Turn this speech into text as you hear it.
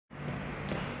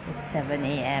It's 7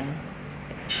 a.m.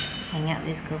 Hang out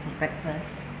with this girl for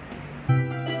breakfast.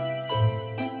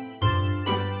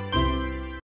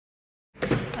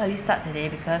 Early start today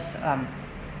because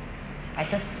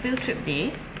it's a field trip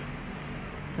day.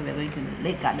 So we're going to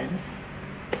Lake Gardens.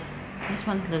 This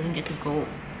one doesn't get to go.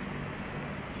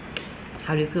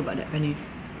 How do you feel about that, Penny?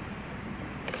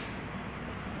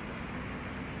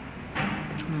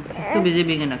 He's too busy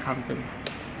being an accountant.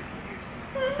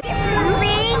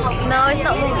 No, it's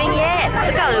not moving yet.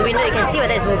 Look out the window, you can see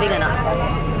whether it's moving or not.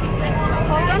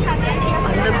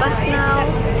 On the bus now.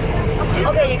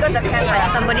 Okay, you got the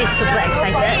camera. Somebody is super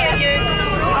excited.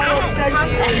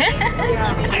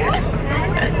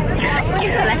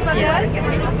 Bless you.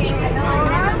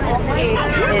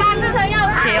 It's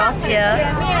chaos here,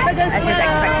 as is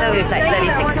expected with like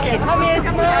 36 kids. No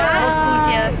schools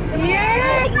here.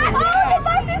 Oh, the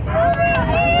bus is moving!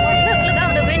 Look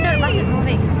out the window, the bus is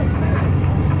moving.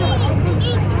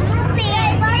 It's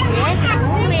moving! Yes, it's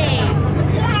moving!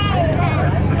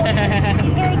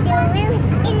 The wheels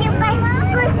in the bus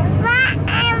goes round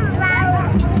and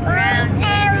round. Round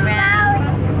and round.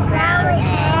 Round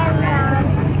and round.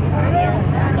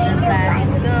 The bus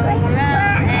goes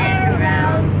round and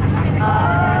round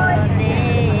all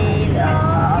day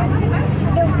long.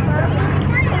 The mommy in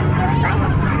the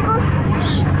bus goes.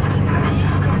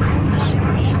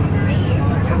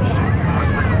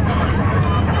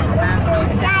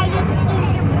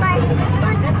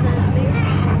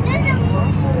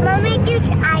 Mommy, just a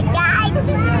daddy.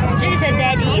 Just a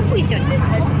daddy? Who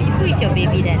is your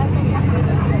baby then?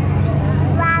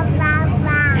 Wow, wow,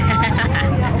 wow.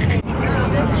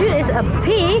 Jude is a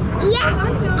pig? Yeah.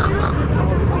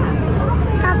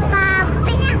 Papa,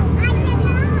 Papa.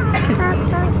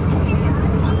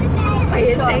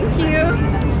 Thank you.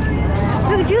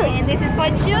 Look, Jude. And this is for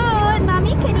Jude.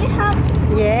 Mommy, can you help?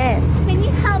 Yes. Can you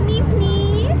help me,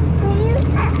 please? Can you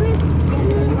help me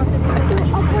to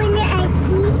open it and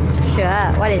eat? Sure.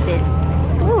 What is this?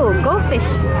 Ooh, goldfish. I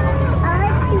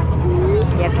want to eat.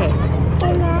 Yeah, okay.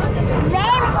 And a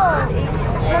rainbow.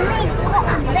 Mommy, it's called a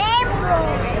rainbow.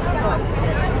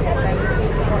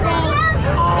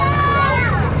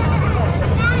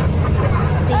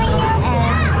 Pink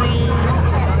and green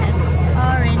and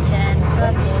orange and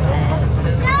purple and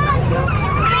blue.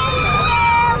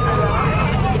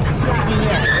 See a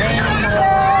rainbow.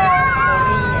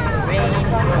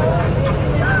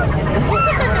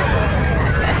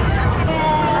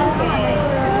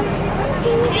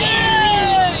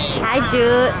 Hi,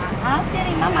 Jude.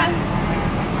 Jenny, Mama.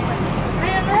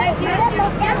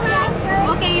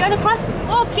 Okay, you want to cross?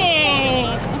 Okay.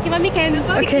 Okay, Mommy can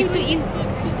take him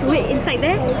to wait inside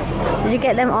there. Did you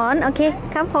get them on? Okay,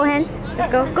 come, hold hands.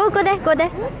 Let's go. Go there, go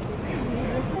there.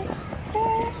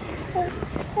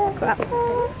 Go up.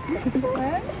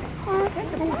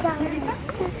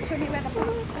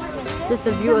 Just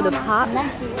a view of the park.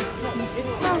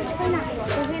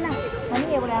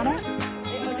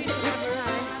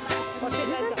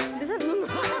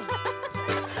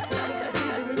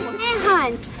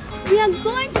 We are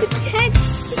going to catch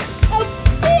a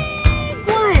big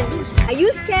one. Are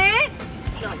you scared?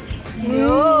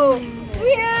 No.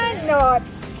 We are not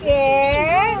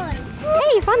scared. Hey,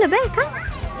 you found the bear. Come.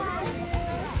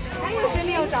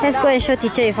 Let's go and show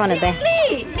teacher you found the bear.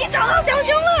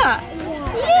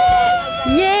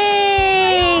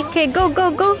 Yay! Okay, go,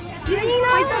 go, go.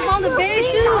 Fighter found the bear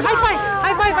too. High five.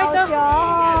 High five, Fighter.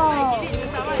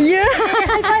 Yeah.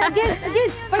 High five again.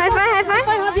 High five, high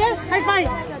five. High five.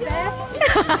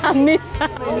 Miss.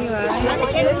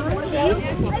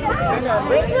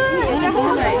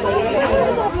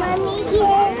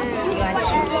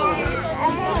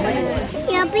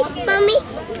 Mommy,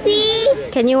 please.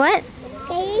 Can you what?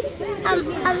 Please. I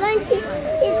want to see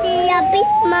the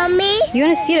rubbish, Mommy. You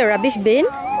want to see the rubbish bin? I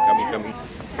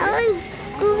want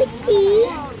to see.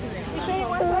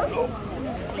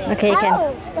 Okay,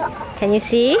 can you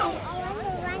see?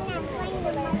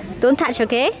 Don't touch,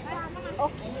 okay?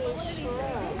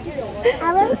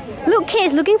 Look, Kate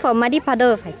is looking for a muddy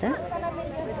puddle, Fighter.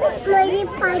 Muddy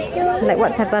puddle. Like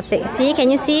what Peppa Pig? See?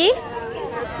 Can you see?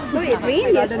 I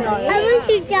want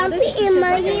to jump in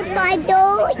muddy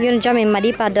puddle. You want to jump in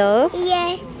muddy puddles?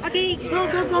 Yes. Okay,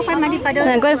 go find muddy puddles.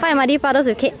 Go and find muddy puddles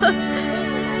with Kate.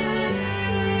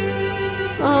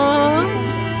 Aww.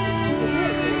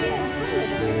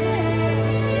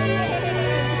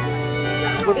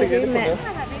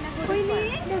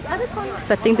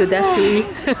 Sweating to death, Sui.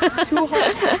 Too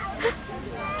hot.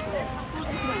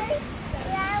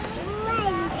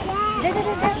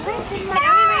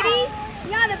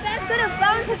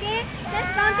 bounce, okay?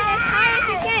 Let's bounce it as high as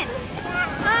you can.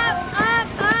 Up, up,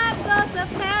 up goes the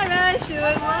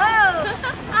parachute.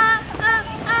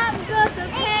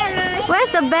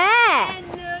 the bear? And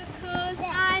look who's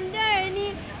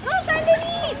underneath. Who's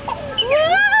underneath? Woo!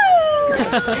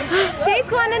 Chase,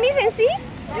 go underneath and see.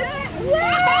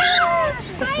 Wow!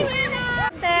 Hi, Rena.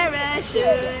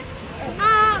 Parachute.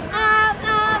 Up, up,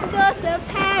 up goes the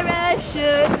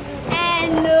parachute. And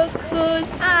look who's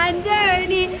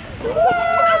underneath.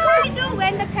 What do you do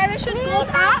when the parachute goes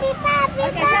up?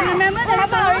 Okay, remember the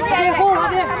song?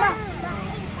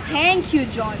 Thank you,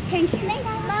 John. Thank you.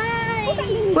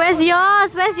 Where's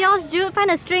yours? Where's yours, Jude? Find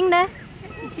a string there.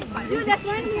 Dude, there's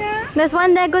one here. There's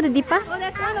one there. Go to Deepa. Oh,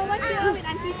 there's one over here with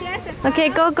Auntie Jess. Okay,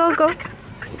 go, go, go.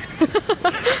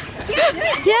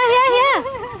 Yeah.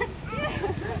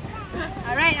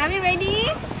 Alright, are we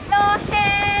ready? Slow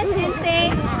hands and say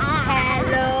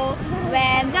hello.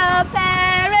 When the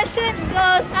parachute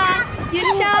goes up, you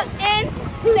shout and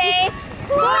say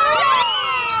hooray!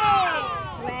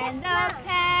 When the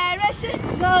parachute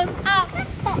goes up,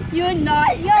 you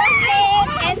nod your head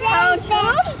and count to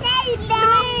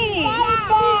 3.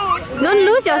 Don't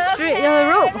lose your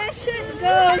rope. Parachute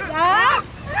goes up.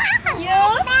 You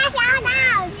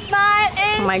smile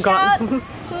and Oh my shout. God.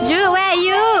 Jude, where are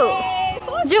you?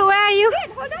 Jude, where are you?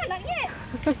 Wait, hold on, not yet.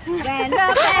 When the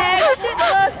parachute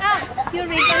goes up, you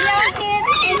wriggle your head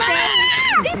and say,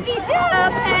 zippy doo. The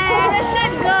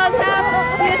parachute goes up,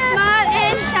 you smile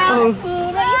and shout,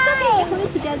 hooray. It's okay, we hold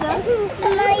it together.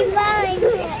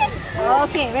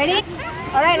 Okay, ready?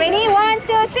 Alright, ready? 1, 2,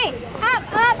 3. Up,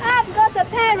 up, up goes the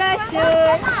parachute.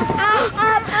 Up,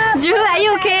 up, up. Jude, are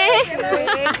you okay?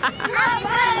 Up,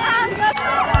 up goes the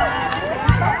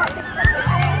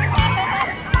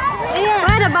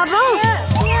Where are the bubbles?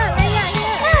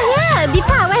 Yeah,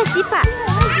 Deepa, where's Deepa?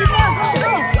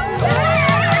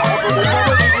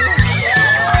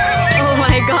 Oh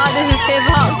my God, this is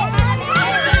K-pop.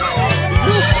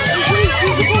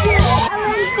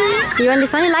 You want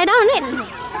this one? Lie down on it.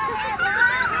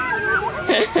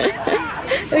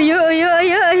 You.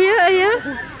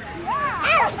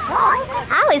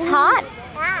 Ow, it's hot.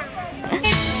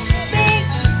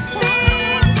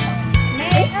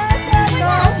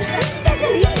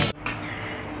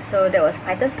 So that was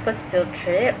Fighter's first field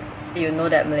trip. You know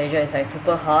that Malaysia is like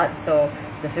super hot, so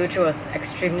the field trip was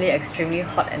extremely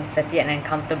hot and sweaty and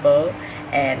uncomfortable,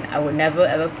 and I would never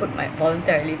ever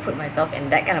voluntarily put myself in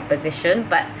that kind of position,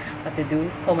 but what to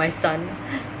do for my son.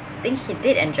 I think he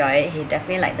did enjoy it. He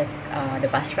definitely liked the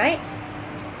bus ride.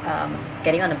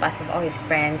 Getting on the bus with all his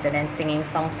friends and then singing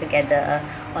songs together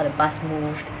while the bus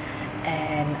moved,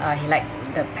 and he liked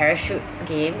the parachute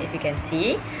game, if you can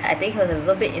see. I think he was a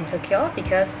little bit insecure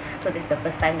because this is the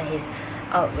first time that he's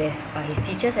out with his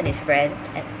teachers and his friends,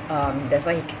 and that's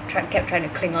why he kept trying to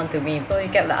cling on to me. So he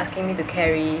kept like asking me to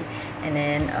carry, and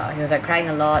then he was like crying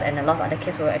a lot, and a lot of other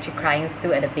kids were actually crying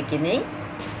too at the beginning.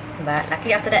 But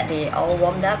luckily after that they all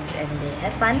warmed up and they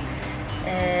had fun,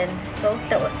 and so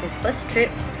that was his first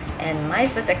trip and my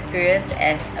first experience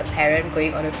as a parent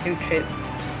going on a field trip.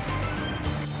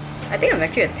 I think I'm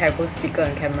actually a terrible speaker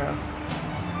on camera.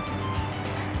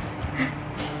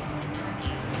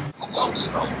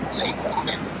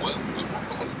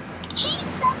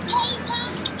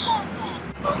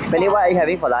 Penny, what are you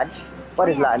having for lunch? What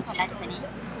is lunch?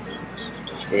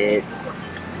 It's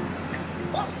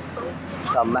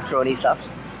some macaroni stuff.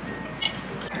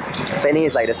 Penny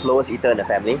is like the slowest eater in the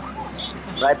family.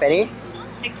 Right, Penny?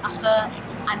 Next after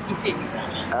Auntie Fix.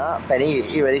 Penny, you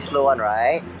eat really slow one,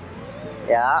 right?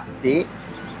 Yeah, see?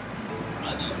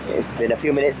 It's been a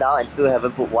few minutes now and still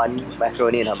haven't put one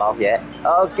macaroni in her mouth yet.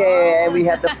 Okay, and we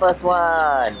have the first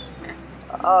one.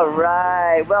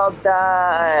 Alright, well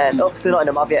done. Oh, still not in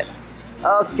the mouth yet.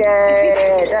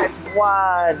 Okay, that's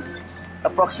one.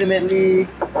 Approximately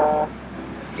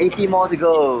 80 more to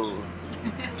go.